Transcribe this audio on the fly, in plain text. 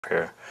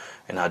here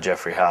and how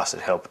Jeffrey House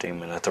had helped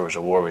him and that there was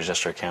a war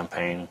resistor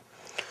campaign.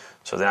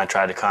 So then I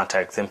tried to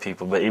contact them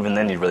people, but even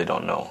then you really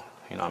don't know.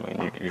 You know, I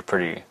mean, you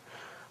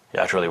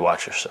have to really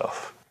watch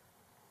yourself.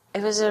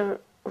 It was a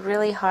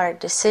really hard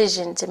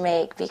decision to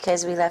make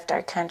because we left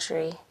our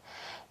country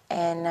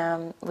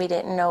and we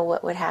didn't know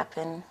what would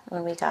happen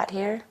when we got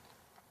here.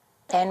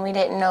 And we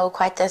didn't know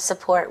quite the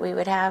support we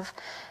would have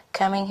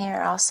coming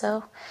here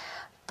also.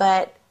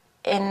 But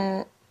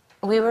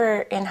we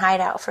were in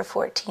hideout for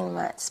 14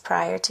 months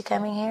prior to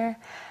coming here.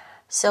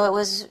 So it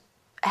was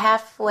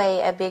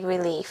halfway a big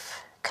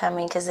relief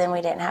coming because then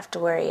we didn't have to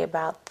worry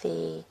about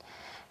the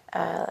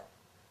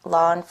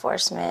law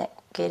enforcement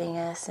getting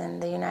us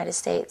in the United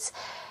States.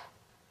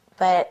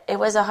 But it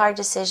was a hard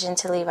decision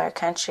to leave our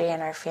country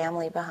and our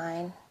family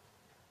behind.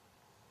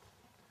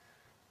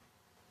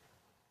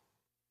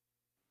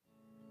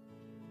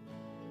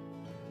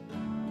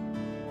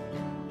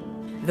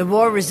 The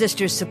War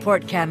Resisters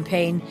Support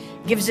Campaign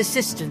gives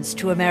assistance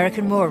to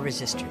American war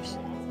resistors.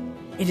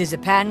 It is a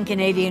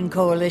pan-Canadian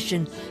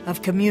coalition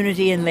of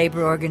community and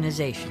labor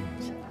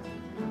organizations.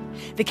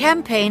 The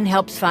campaign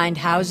helps find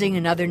housing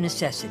and other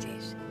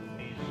necessities.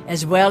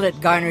 As well, it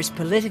garners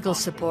political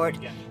support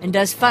and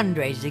does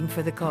fundraising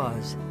for the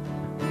cause.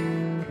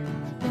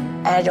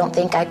 I don't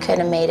think I could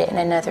have made it in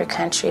another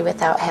country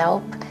without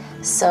help.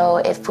 So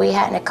if we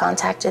hadn't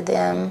contacted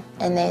them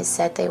and they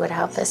said they would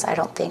help us, I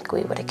don't think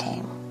we would have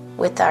came.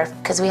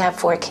 Because we have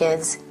 4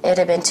 kids, it would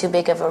have been too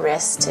big of a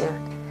risk to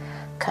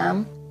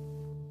come.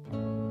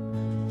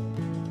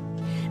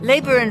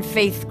 Labor and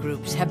faith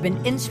groups have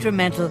been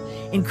instrumental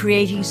in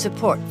creating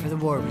support for the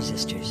war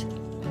resistors.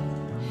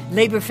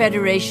 Labor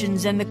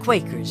federations and the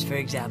Quakers, for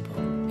example,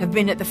 have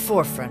been at the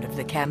forefront of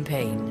the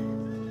campaign.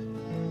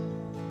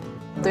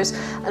 There's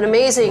an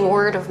amazing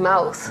word of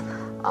mouth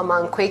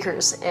among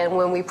Quakers, and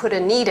when we put a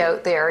need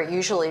out there,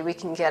 usually we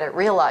can get it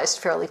realized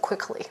fairly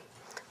quickly,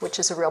 which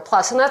is a real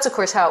plus. And that's, of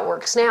course, how it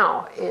works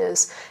now,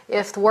 is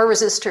if the war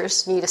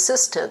resistors need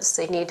assistance,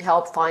 they need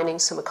help finding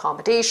some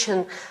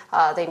accommodation,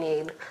 they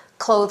need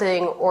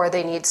clothing, or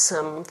they need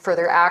some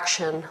further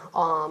action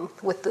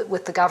with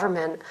the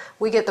government,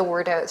 we get the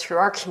word out through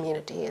our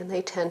community, and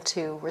they tend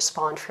to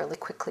respond fairly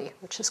quickly,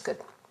 which is good.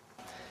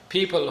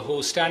 People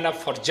who stand up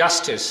for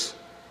justice,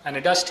 and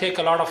it does take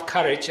a lot of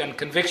courage and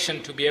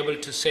conviction to be able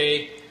to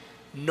say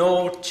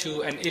no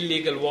to an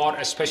illegal war,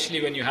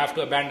 especially when you have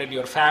to abandon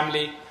your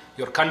family,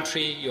 your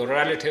country, your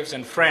relatives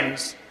and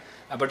friends,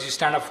 but you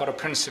stand up for a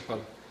principle.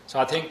 So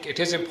I think it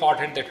is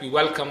important that we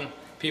welcome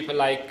people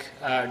like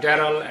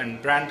Daryl and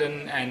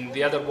Brandon and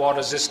the other war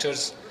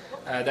resistors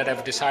that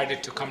have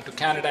decided to come to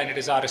Canada, and it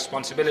is our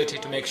responsibility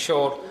to make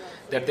sure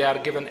that they are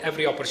given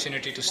every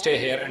opportunity to stay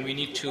here, and we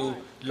need to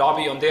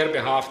lobby on their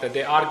behalf that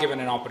they are given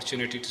an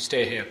opportunity to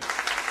stay here.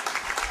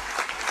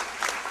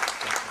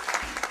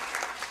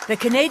 The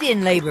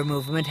Canadian labour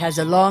movement has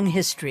a long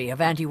history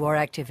of anti-war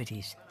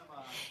activities,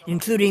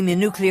 including the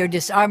nuclear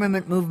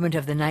disarmament movement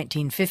of the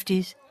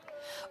 1950s,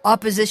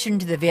 opposition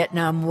to the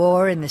Vietnam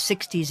War in the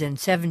 60s and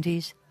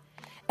 70s,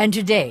 and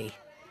today,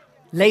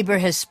 Labour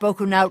has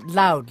spoken out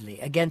loudly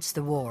against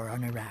the war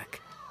on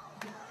Iraq.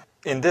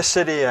 In this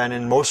city and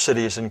in most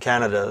cities in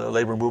Canada, the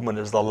Labour movement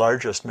is the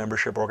largest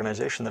membership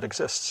organization that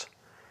exists.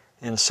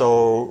 And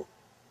so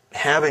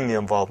having the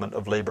involvement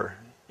of Labour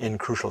in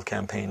crucial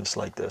campaigns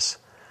like this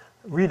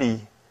really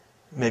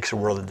makes a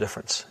world of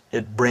difference.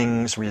 It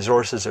brings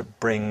resources, it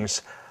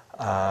brings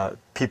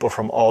people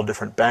from all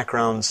different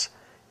backgrounds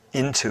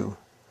into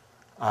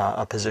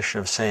a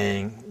position of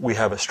saying we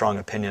have a strong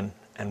opinion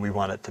and we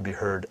want it to be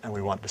heard and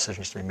we want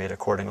decisions to be made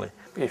accordingly.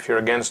 If you're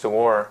against the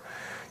war,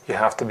 you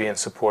have to be in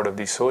support of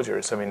these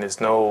soldiers. I mean, there's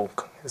no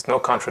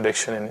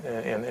contradiction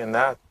in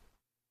that.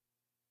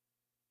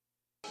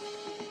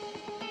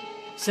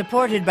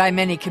 Supported by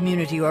many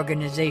community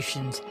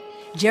organizations,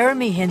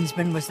 Jeremy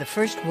Hinsman was the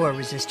first war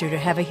resistor to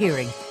have a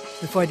hearing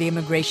before the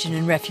Immigration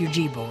and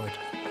Refugee Board.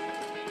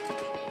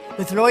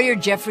 With lawyer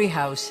Jeffrey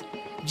House,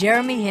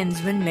 Jeremy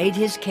Hinsman made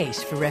his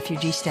case for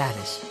refugee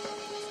status.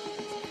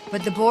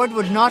 But the board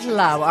would not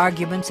allow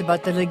arguments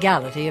about the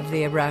legality of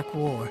the Iraq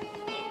War.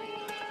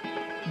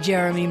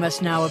 Jeremy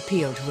must now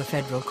appeal to a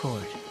federal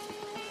court.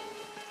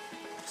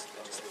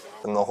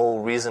 And the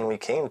whole reason we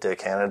came to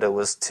Canada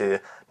was to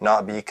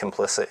not be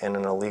complicit in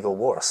an illegal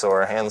war. So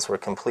our hands were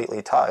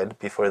completely tied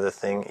before the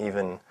thing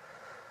even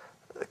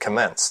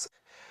commenced.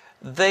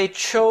 They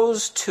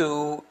chose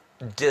to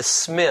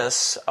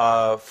dismiss,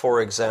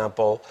 for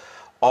example,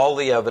 all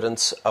the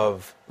evidence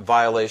of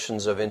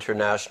violations of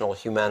international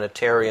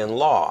humanitarian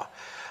law.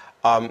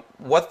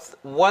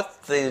 What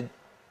the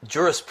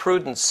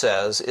jurisprudence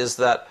says is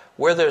that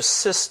where there's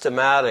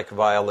systematic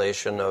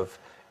violation of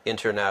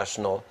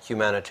international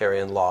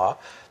humanitarian law,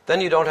 then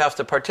you don't have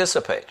to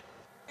participate.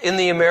 In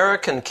the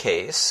American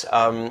case,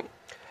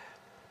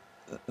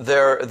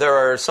 there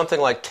are something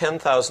like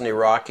 10,000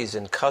 Iraqis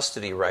in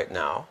custody right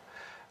now.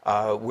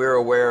 We're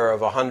aware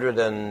of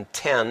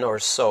 110 or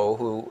so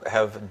who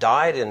have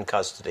died in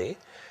custody.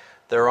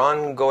 There are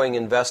ongoing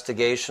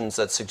investigations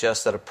that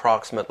suggest that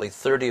approximately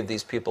 30 of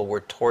these people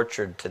were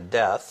tortured to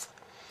death.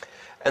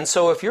 And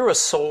so if you're a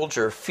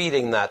soldier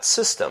feeding that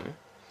system,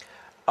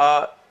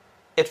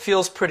 it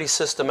feels pretty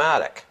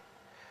systematic,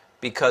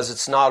 because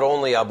it's not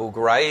only Abu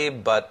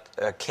Ghraib, but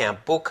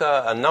Camp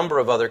Bucca, a number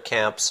of other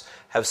camps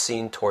have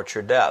seen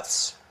torture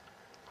deaths.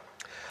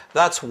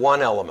 That's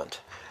one element.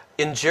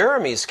 In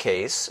Jeremy's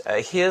case,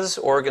 his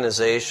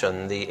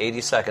organization, the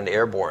 82nd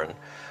Airborne,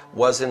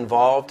 was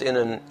involved in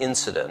an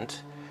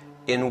incident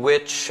in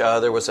which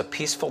there was a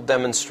peaceful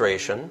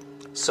demonstration.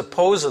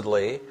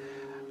 Supposedly,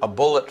 a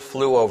bullet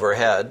flew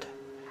overhead,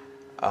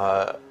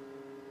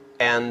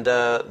 and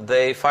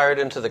they fired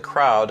into the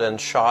crowd and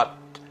shot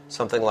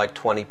something like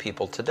 20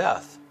 people to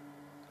death.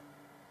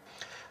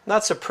 And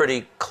that's a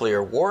pretty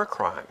clear war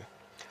crime.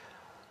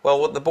 Well,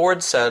 what the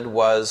board said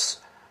was,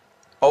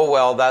 oh,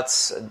 well,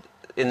 that's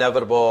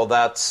inevitable,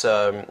 that's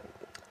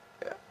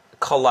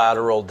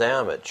collateral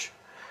damage.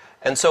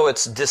 And so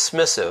it's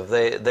dismissive.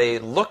 They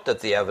looked at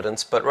the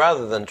evidence, but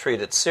rather than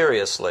treat it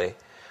seriously,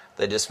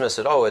 they dismiss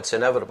it. Oh, it's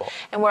inevitable.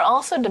 And we're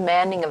also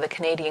demanding of the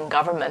Canadian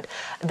government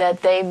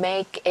that they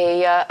make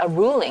a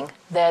ruling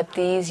that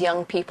these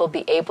young people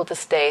be able to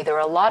stay. There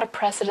are a lot of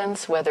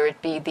precedents, whether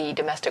it be the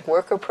domestic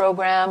worker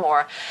program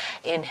or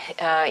in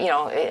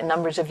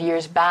numbers of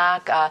years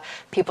back,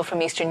 people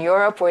from Eastern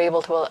Europe were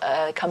able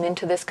to come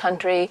into this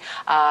country.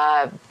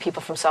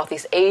 People from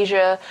Southeast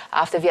Asia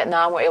after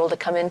Vietnam were able to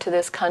come into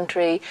this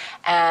country.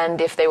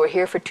 And if they were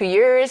here for 2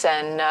 years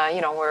and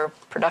were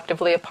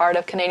productively a part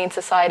of Canadian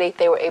society,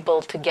 they were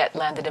able to get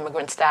landed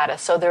immigrant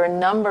status. So there are a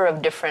number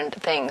of different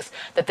things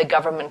that the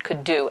government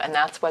could do, and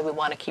that's why we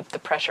want to keep the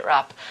pressure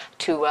up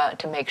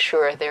to make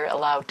sure they're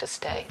allowed to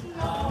stay.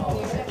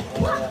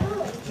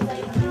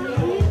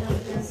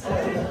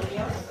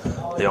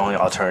 The only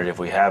alternative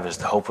we have is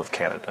the hope of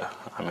Canada.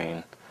 I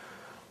mean,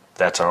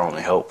 that's our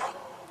only hope.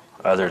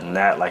 Other than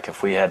that, like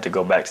if we had to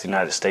go back to the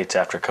United States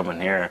after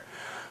coming here,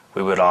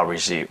 we would all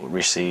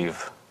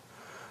receive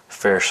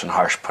fierce and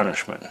harsh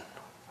punishment.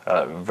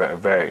 Very,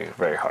 very,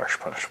 very harsh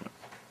punishment.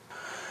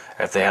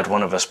 If they had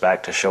one of us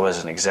back to show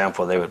as an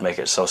example, they would make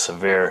it so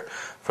severe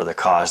for the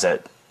cause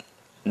that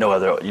they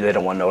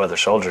don't want no other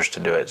soldiers to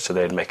do it, so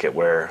they'd make it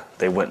where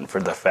they wouldn't, for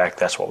the fact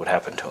that's what would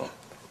happen to them.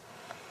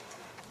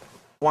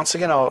 Once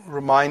again, I'll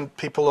remind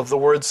people of the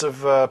words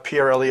of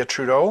Pierre Elliott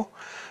Trudeau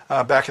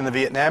back in the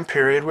Vietnam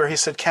period, where he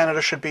said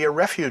Canada should be a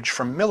refuge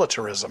from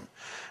militarism.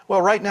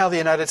 Well, right now the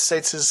United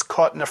States is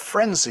caught in a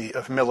frenzy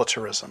of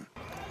militarism.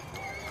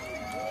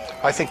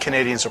 I think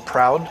Canadians are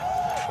proud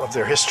of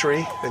their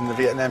history in the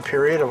Vietnam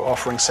period of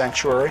offering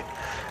sanctuary,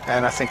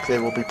 and I think they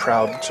will be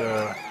proud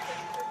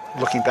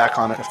looking back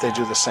on it if they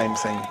do the same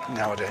thing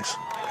nowadays.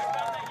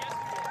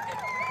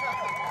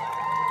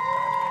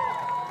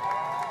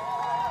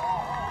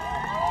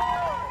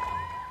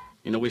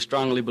 You know, we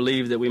strongly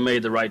believe that we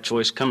made the right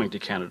choice coming to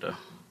Canada.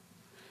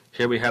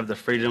 Here we have the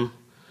freedom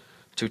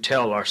to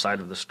tell our side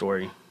of the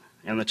story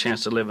and the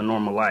chance to live a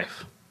normal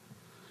life.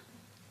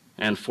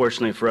 And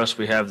fortunately for us,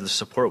 we have the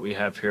support we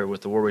have here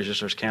with the War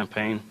Resisters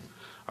Campaign,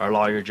 our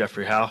lawyer,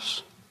 Jeffrey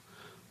House.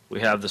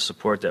 We have the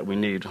support that we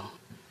need.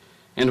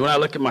 And when I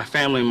look at my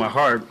family and my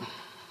heart,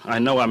 I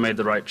know I made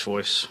the right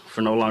choice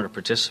for no longer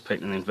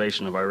participating in the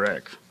invasion of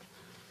Iraq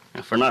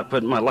and for not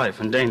putting my life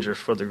in danger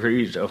for the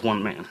greed of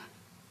one man.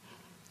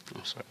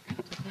 I'm sorry.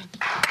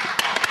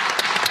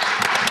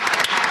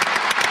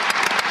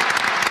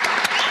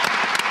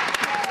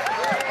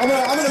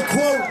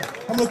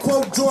 I'm gonna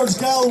quote George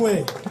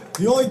Galloway.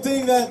 The only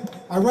thing that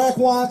Iraq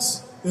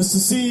wants is to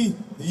see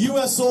the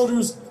U.S.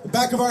 soldiers, the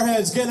back of our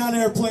heads, getting on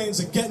airplanes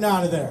and getting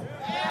out of there.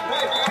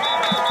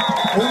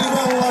 Only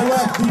then will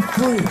Iraq be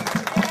free.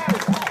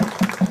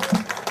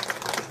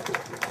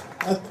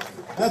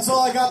 That's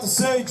all I got to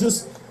say. I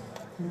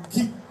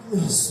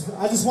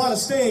just want to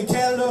stay in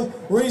Canada,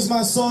 raise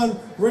my son,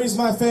 raise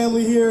my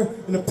family here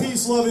in a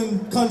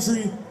peace-loving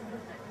country.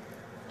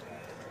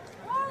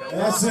 And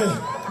that's it.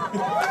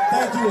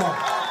 Thank you all.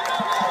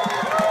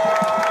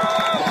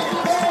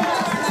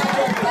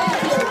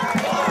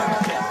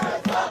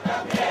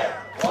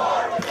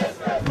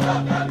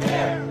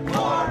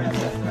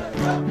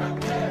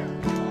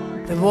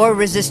 The War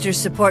Resisters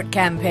Support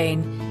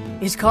Campaign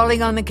is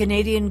calling on the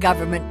Canadian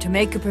government to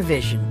make a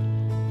provision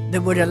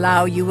that would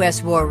allow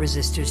U.S. war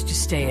resistors to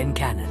stay in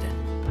Canada.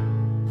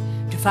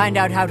 To find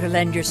out how to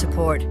lend your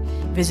support,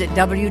 visit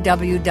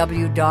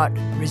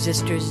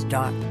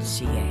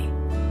www.resistors.ca.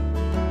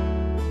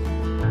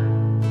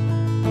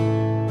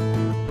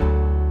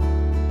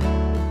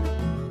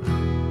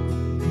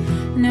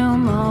 No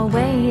more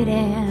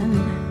waiting,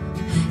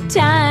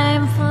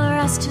 time for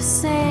us to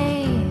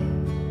say,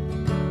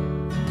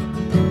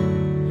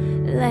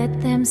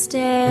 let them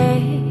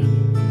stay,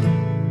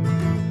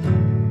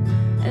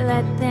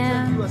 let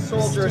them U.S.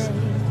 soldiers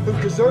who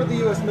deserted the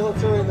U.S.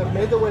 military and they've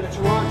made their way to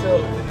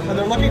Toronto and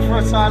they're looking for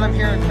asylum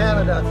here in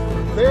Canada.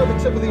 They are the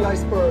tip of the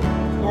iceberg.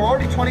 There are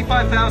already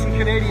 25,000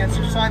 Canadians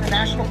who signed the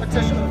national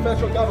petition to the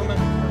federal government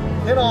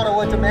in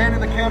Ottawa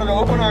demanding that Canada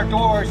open our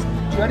doors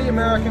to any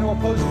American who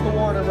opposes the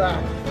war in Iraq.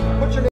 Put your